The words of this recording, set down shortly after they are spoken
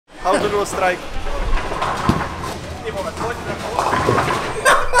Auto dual strike. Ty vole, pojď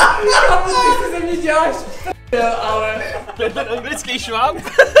ty se mě děláš, ale... To je ten anglický šváb.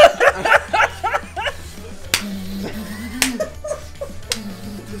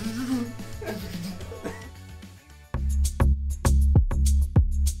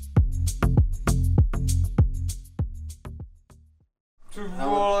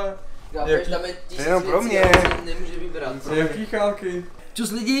 Vole. Jenom pro mě. Nemůže vybrat. Jaký chálky?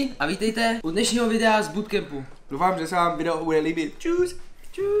 Čus lidi a vítejte u dnešního videa z Bootcampu. Doufám, že se vám video bude líbit. Čus.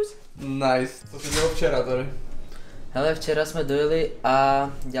 Čus. Nice. Co se dělo včera tady? Hele, včera jsme dojeli a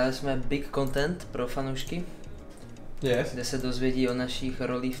dělali jsme big content pro fanoušky. Yes. Kde se dozvědí o našich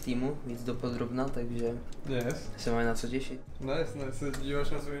rolích v týmu víc dopodrobna, takže yes. se máme na co těšit. Nice, se díváš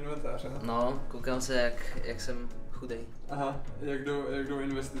na svůj inventář, ne? No, koukám se jak jsem chudej. Aha, jak jdou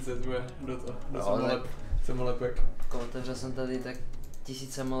investice tvoje do samolepek? Otevřel jsem tady tak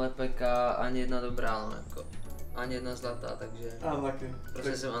 1000 samolepek a ani jedna dobrá, no jako. Ani jedna zlatá, takže unlucky.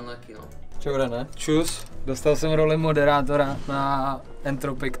 Prostě jsem unlucky, no. Čau, ne? Čus, dostal jsem roli moderátora na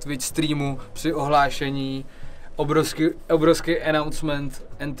Entropiq Twitch streamu při ohlášení obrovský announcement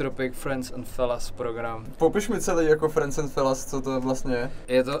Entropiq Friends and Fellas program. Popiš mi celý jako Friends and Fellas, co to vlastně je?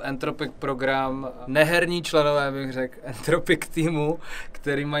 Je to Entropiq program, neherní členové bych řekl, Entropiq týmu,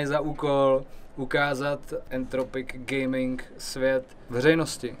 který mají za úkol ukázat Entropiq gaming svět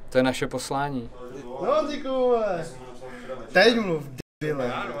veřejnosti. To je naše poslání. No ty kule. Teď mluv,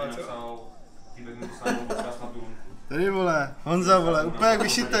 debile. Tady vole, Honza vole, úplně jak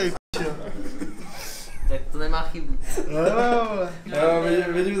vyšitej. Tak to nemá chybu. No vole. Jo,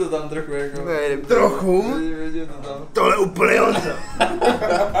 vidím to tam trochu jako. Trochu? Vidím to tam. Tohle úplně Honza.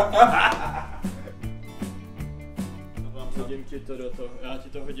 Hodím ti to do toho, já ti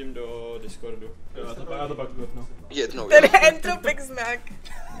to hodím do Discordu. Já to pak no. Jednou. Ten je Entropiq znak.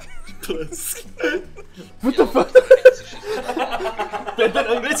 Plesk. What the fuck? To je ten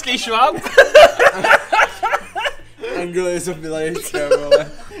anglický šváb. Anglie jsou milejčka,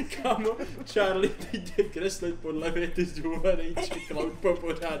 vole. Kámo, Charlie teď jde kreslit podle věty zdůlenej Cloud po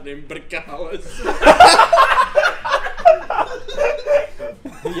pořádným brkále.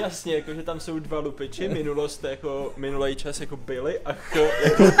 Jasně, jakože tam jsou dva lupiči, minulost jako minulej čas jako byly a jako...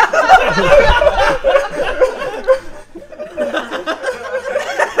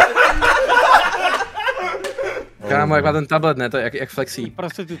 Kámo, jak má ten tablet, ne? To je jak flexí.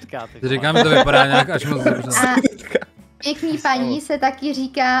 Prostitutka. Říkám, že to vypadá nějak až moc dobře. Pěkný paní se taky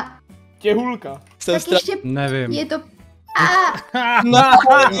říká... Těhulka. Tak ještě nevím. je to...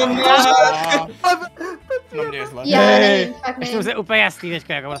 No mě je zle. Já nevím, fakt nevím. Jsem se úplně jasný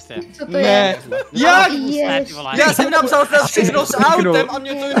teďka, jako prostě. Co to je? Jak? Já jsem napsal všechno s autem a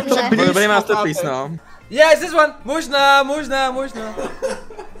mě to jenom Byl dobrý masterpiece, no. Yes, this one! Možná.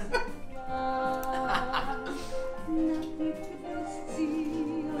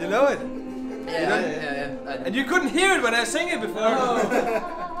 You know it? Yeah. And you couldn't hear it when I sang it before.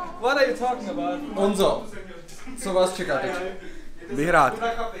 What are you talking about? Honzo, co vás čeká teď? Vyhrát.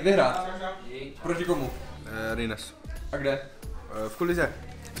 Vyhrát. Proti komu? Rines. A kde? V kulize.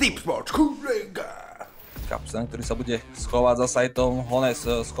 Deep Sports Kuliga. Kapsen, ktorý sa bude schovať za sajtom, Hones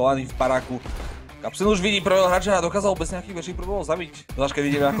schovaný v paráku. Kapsen už vidí prvého hráča a dokázal bez nejakých väčších problémov zabiť. Zvlášť keď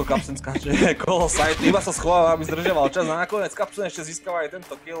vidíme ako Kapsen skáče kolo sajtu, iba sa schováva, aby zdržoval čas a nakoniec Kapsen ešte získava aj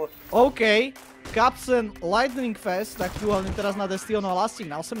tento kill. OK, Kapsen Lightning Fest, tak tu hlavne teraz na Destion a Lasting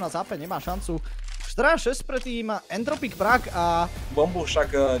na 18 AP nemá šancu. 14-6 pre tým Entropiq Prague a... Bombu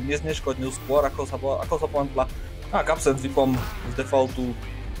však nezneškodnil skôr, ako sa pontla. A Kapsen typom z defaultu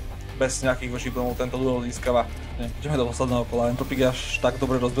bez nejakých väčších problémov tento duel získava. Ideme do posledného kola. Entropiq je až tak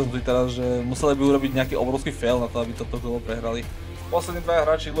dobre rozbehnutý teraz, že museli by urobiť nejaký obrovský fail na to, aby toto kolo prehrali. Poslední dvaja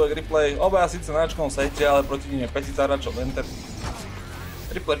hráči Luek Replay, obaja síce na načkom sete, ale proti nim je 5000 hráčov Enter.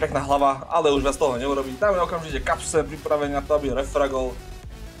 Replay pekná hlava, ale už viac toho neurobí. Tam je okamžite Kapsen pripravený na to, aby refragol.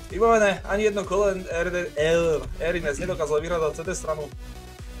 Vybavené, ani jedno kolo Erines nedokázal vyhrať CT stranu.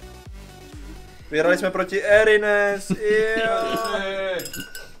 Vyhrali jsme proti Erines.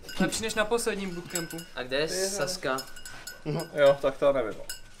 Lepší než na posledním bootcampu. A kde je Saska? No, jo, tak to nevím.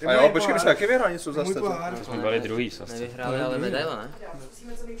 A jo, počkej, my jsme taky vyhrali něco zase. Jsme byli druhý Sasce. Nevyhráli, ale medaile, ne?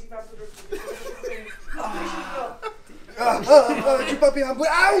 Čupapi, hambu,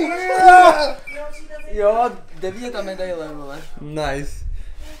 au! Jo, 9 ta medaile, vole. Nice.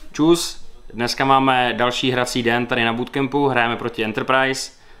 Čus, dneska máme další hrací den tady na Bootcampu, hrajeme proti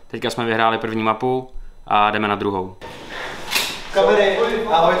Enterprise. Teďka jsme vyhráli první mapu a jdeme na druhou. Kamery,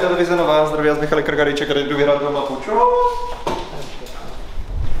 ahoj, televize Nová, zdraví vás Michal Krgariček, tady jdu vyhrát na mapu, čau!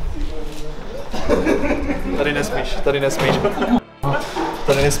 Tady nesmíš.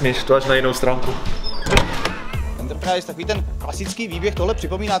 To nesmíš, to až na jinou stránku. Enterprise, takový ten klasický výběh, tohle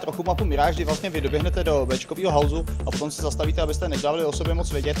připomíná trochu mapu Mirage, kdy vlastně vy doběhnete do Bčkovýho houseu a potom se zastavíte, abyste nedávali o sobě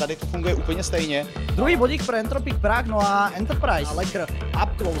moc vědět, tady to funguje úplně stejně. Druhý bodík pro Entropiq Prague, no a Enterprise, Lekr, up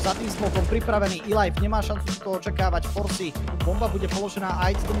close, za tým smokom pripravený, E-Life nemá šancu z toho očakávať, Forcy, bomba bude položená,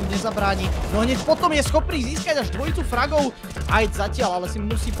 Aid tomu nezabráni, no hneď potom je schopný získať až dvojicu fragov, Aid zatiaľ, ale si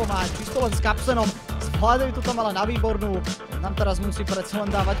musí pomáhať, čisto len s Capsenom, zvládajú to tam ale na výbornú, nám teraz musí predsa len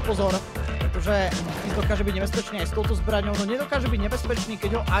dávať pozor, pretože dokáže byť nebezpečný aj s touto zbraňou, no nedokáže byť nebezpečný,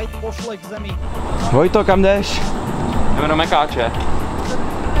 keď ho Aid pošle k zemi. Vojto, kam jdeš? Jdeme do Mekáče.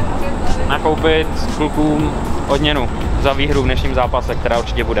 Nakoupit klukům odměnu za výhru v dnešním zápase, která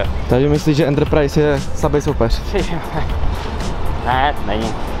určitě bude. Takže myslíš, že Enterprise je slabý soupeř? Ne,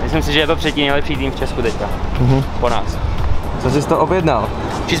 není. Myslím si, že je to třetí nejlepší tým v Česku teďka. Po nás. Co jsi to objednal?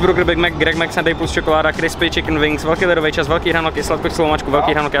 Cheeseburger, Big Mac, Greg Mac, Sunday plus čokoláda, crispy, chicken wings, velký ledový čas, velký hranolky, sladkou slomáčku,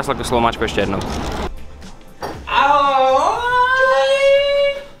 velký hranolky a sladkou slomáčku ještě jednou.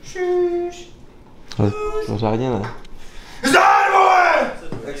 To řádně ne.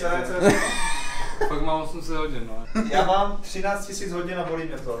 Pak mám 800 hodin, no. Já mám 13 000 hodin a bolí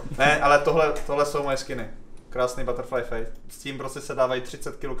mě to. Ne, ale tohle jsou moje skiny. Krásný butterfly face. S tím prostě se dávají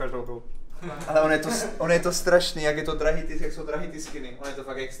 30 kg každou hru. Ale on je to strašný, jak je to drahý, jak jsou drahý ty skiny. On je to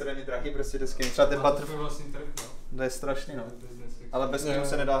fakt extrémně drahý prostě ty skiny. Třeba ten butterfly. To je strašný, no. Ale bez skinů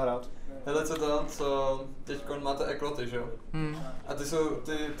se nedá hrát. Hele, co teďkon máte ekloty, že jo? A ty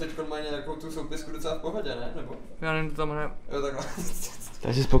teďkon mají nějakou tu soupisku docela v pohodě, ne? Nebo? Já nevím, to tam hraje. Jo, takhle.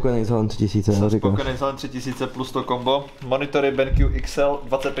 Takže jsi spokojený s Halem 3000, já říkám. Spokojený s Halem 3000 plus to kombo. Monitory BenQ XL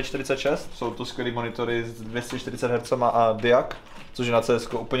 2546, jsou to skvělý monitory s 240 Hz a diak, což je na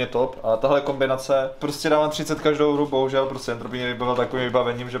CS úplně top. A tahle kombinace, prostě dávám 30 každou hru, bohužel, prostě Entropiq mě vybavil takovým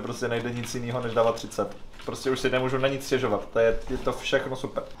vybavením, že prostě nejde nic jiného, než dávat 30. Prostě už si nemůžu na nic stěžovat, je to všechno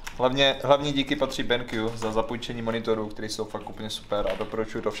super. Hlavní díky patří BenQ za zapůjčení monitorů, které jsou fakt úplně super a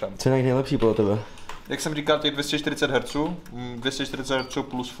doporučuji to všem. Co je nejlepší podle tebe? Jak jsem říkal, těch 240 Hz, 240 Hz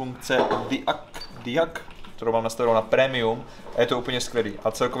plus funkce diak, kterou mám nastavenou na premium, a je to úplně skvělý.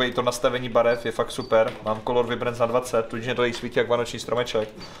 A celkově i to nastavení barev je fakt super. Mám color vibrance na 20, tudíž mě to i svítí jak vánoční stromeček,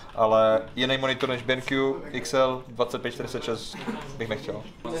 ale jiný monitor než BenQ XL 2546 bych nechtěl.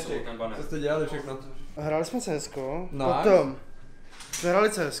 Co jste dělali všechno? Hráli jsme CSko, Nice. potom jsme hráli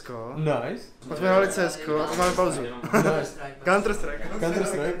CSko, Nice. pak jsme hráli CSko a máme pauzu. Nice. Counter-Strike.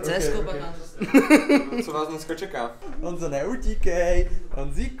 Counter-Strike? CSko, pak Counter-Strike. Co vás dneska čeká? Honzo, neutíkej!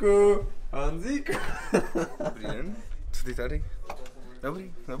 Honzíku! Honzíku! Dobrý den. Co ty tady?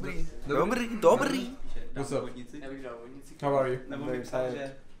 Dobrý. What's up? Já bych dal vodnici. How are you?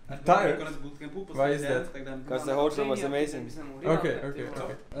 Tired? Why is that? Because the whole show was amazing. Okay.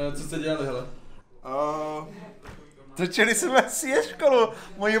 Co jste dělali, hele? Točili jsme CS školu,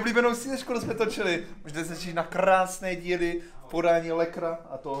 moji oblíbenou CS školu jsme točili. Můžete se těšit na krásné díly v podání Lekra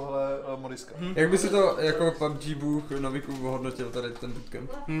a tohle modiska. Jak by si to jako PUBG Bůh novíků ohodnotil tady ten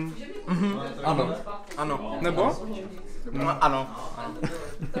bootcamp? Ano. Nebo? Ano.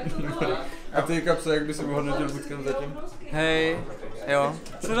 A ty, Kapse, jak by si ohodnotil bootcamp zatím? Hej, jo.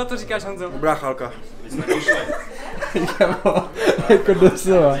 Co na to říkáš, Honzo? Dobrá chalka. Jako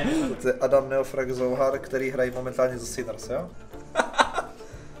doslova. To je Adam Neofrag Zohar, který hrají momentálně za Sinners, jo?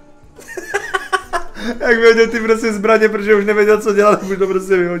 Jak vyhodil ty prostě zbraně, protože už nevěděl, co dělat, už to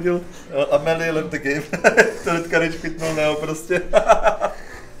prostě vyhodil. Amelie left the game. To hnedka rečkvitnul Neo prostě.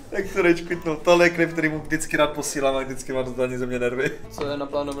 Jak to rečkvitnul. Tohle je klip, který mu vždycky rád posílám a vždycky má totálně ze mě nervy. Co je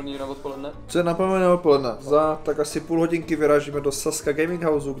naplánovaný na odpoledne? Co je naplánované na odpoledne? Za tak asi půl hodinky vyrážíme do Saska Gaming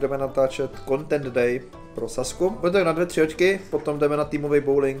Houseu, kde budeme natáčet Content Day pro Sasku. Bude to na 2-3 hoďky, potom jdeme na týmový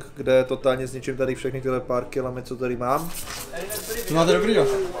bowling, kde totálně zničím tady všechny tyhle pár kilamy, co tady mám. To máte dobrýho.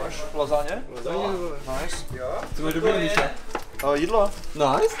 Máš lazáně? Nice. Co máš dobrý, Míša? Jídlo.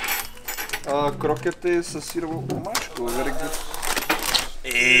 Nice. Krokety se sírovou omáčkou, very good.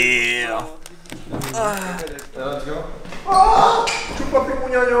 Čupapi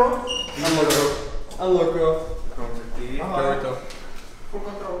muňaňo. Unlocko. Ahoj to.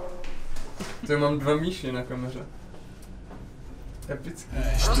 To mám 2 Míši na kameře. Epický.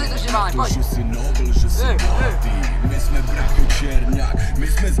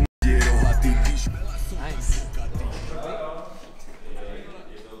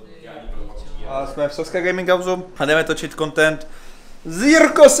 A jsme v Saska Gaming Houseu a jdeme točit content s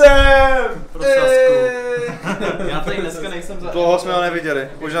Jirkosem! Pro Sasku. Já tady dneska nejsem za... Dlouho jsme ho neviděli,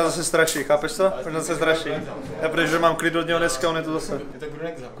 už nás zase straší, chápeš to? Už nás zase straší. Já protože mám klid od něho dneska, on je to zase. Je to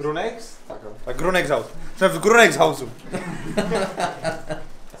Grunex House. Grunex? Tak Grunex House. Jsme v Grunex Houseu.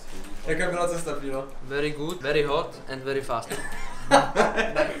 Jaká byla cesta, Pílo? Very good, very hot and very fast.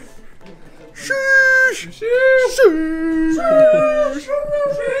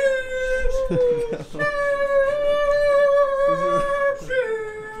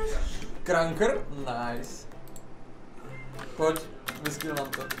 Kranker? Nice. Pojď, vyskill nám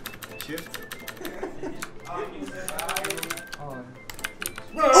to.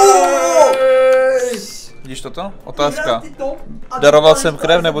 Vidíš toto? Otázka. Daroval jsem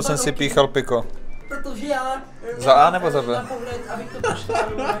krev, nebo jsem si píchal piko? Protože já... Za A nebo za B? Na pohled, abych to počítal.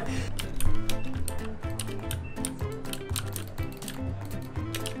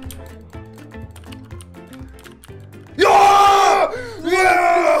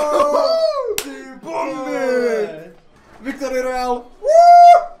 Victory Royale!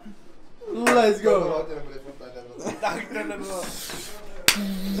 Let's go! Tak to nebylo.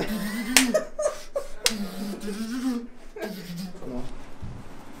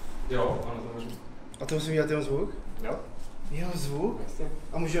 Jo, ano, to můžu. A to musím udělat jeho zvuk? Jo. Jeho zvuk?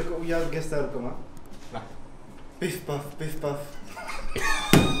 A můžu jako udělat gesta rukama? Ne. Pif paf, pif paf.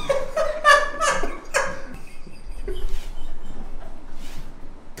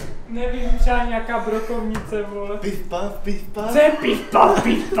 Nevím, třeba nějaká brokovnice, vole. Pif paf, pif paf. Co je pif paf,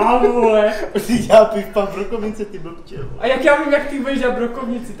 vole? Ty dělá pif paf brokovnice, ty blbče, vole. A jak já vím, jak ty budeš dělat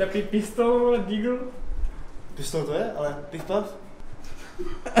brokovnici? Takový pistol, vole, deagle? Pistol to je, ale pif paf?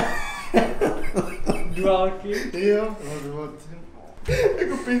 Duálky? Jo, no,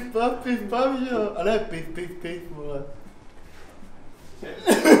 jako pif paf, že jo? A ne pif, vole.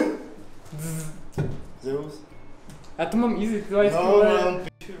 Zeus. Já to mám easy, ty vždycky, No, vole. mám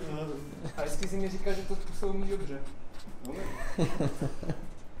piču, no. A vždycky si mi říkal, že to způsobí dobře.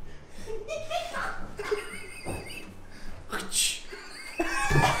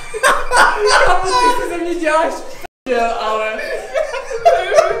 Kámo, ty si ze mě děláš ale...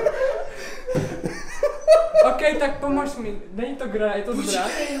 OK, tak pomož mi. Není to gra, je to zbrát?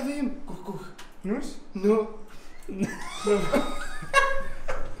 Počkej, já vím. Kuch. Nůž? No.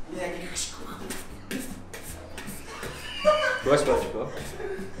 Budeš plačko?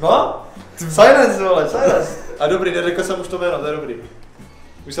 No? Silence, vole, silence. A dobrý, neřekl jsem už to jméno, to je dobrý.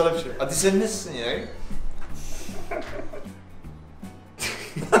 Už se lepší. A ty se nesměj.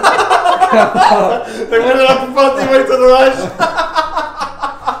 Tak možná na popal, ty můj to doláš.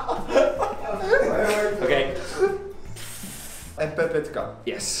 OK. MP5.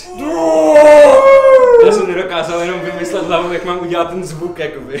 Yes. Já jsem nedokázal jenom vymyslet hlavou, jak mám udělat ten zvuk,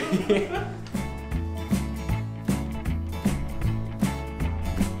 jakoby.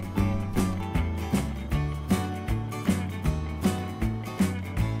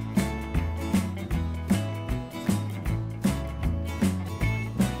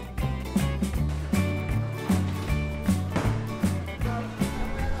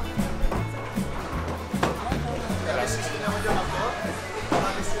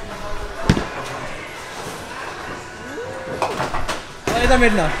 Ale je tam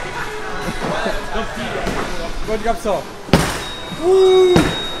jedna. Pojď, kapso.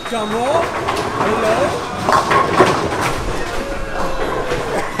 Čamo? Hele?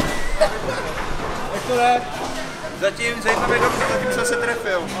 Jak to jde? Zatím zajímavé dobře, zatím jsem se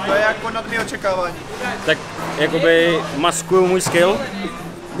trefil. To je jako nad mý očekávání. Tak jakoby maskuju můj skill.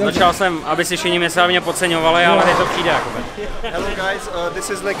 Začal jsem, aby si všichni mysleli, mě podceňovali, ale teď to přijde jakoby. Hello guys, this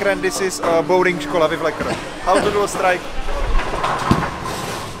is Lecker and this is bowling škola with Lecker. How to do a strike?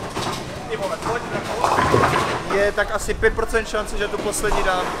 Je tak asi 5% šance, že tu poslední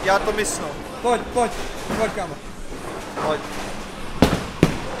dám. Já to mysnu. Pojď, kámo. Pojď.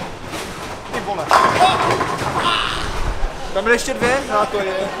 Ty vole. Tam byly ještě dvě? No to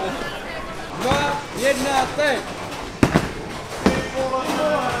je. 2, 1, teď.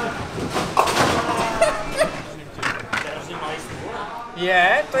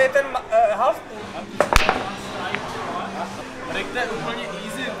 Je, to je ten half pool. Rick, to je úplně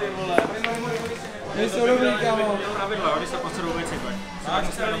easy, ty vole. My jsou dobrý, kámo. Pravidla, když se posadou věci, tak.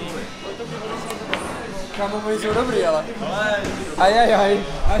 Kámo, my jsou dobrý, ale.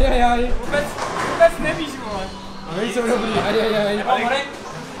 Ajajaj. Vůbec nevíš, vole. My jsou dobrý, ajajaj.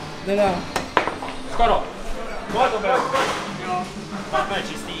 Nedá. Skoro. Pojď, dobré. Jo. Máme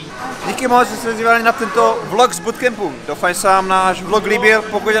čistý. Díky moc, že jste dívali na tento vlog z Bootcampu. Doufám, že se vám náš vlog líbil.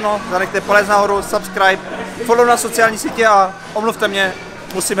 Pokud ano, zanechte palec nahoru, subscribe, follow na sociální sítě a omluvte mě,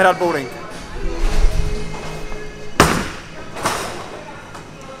 musím hrát bowling.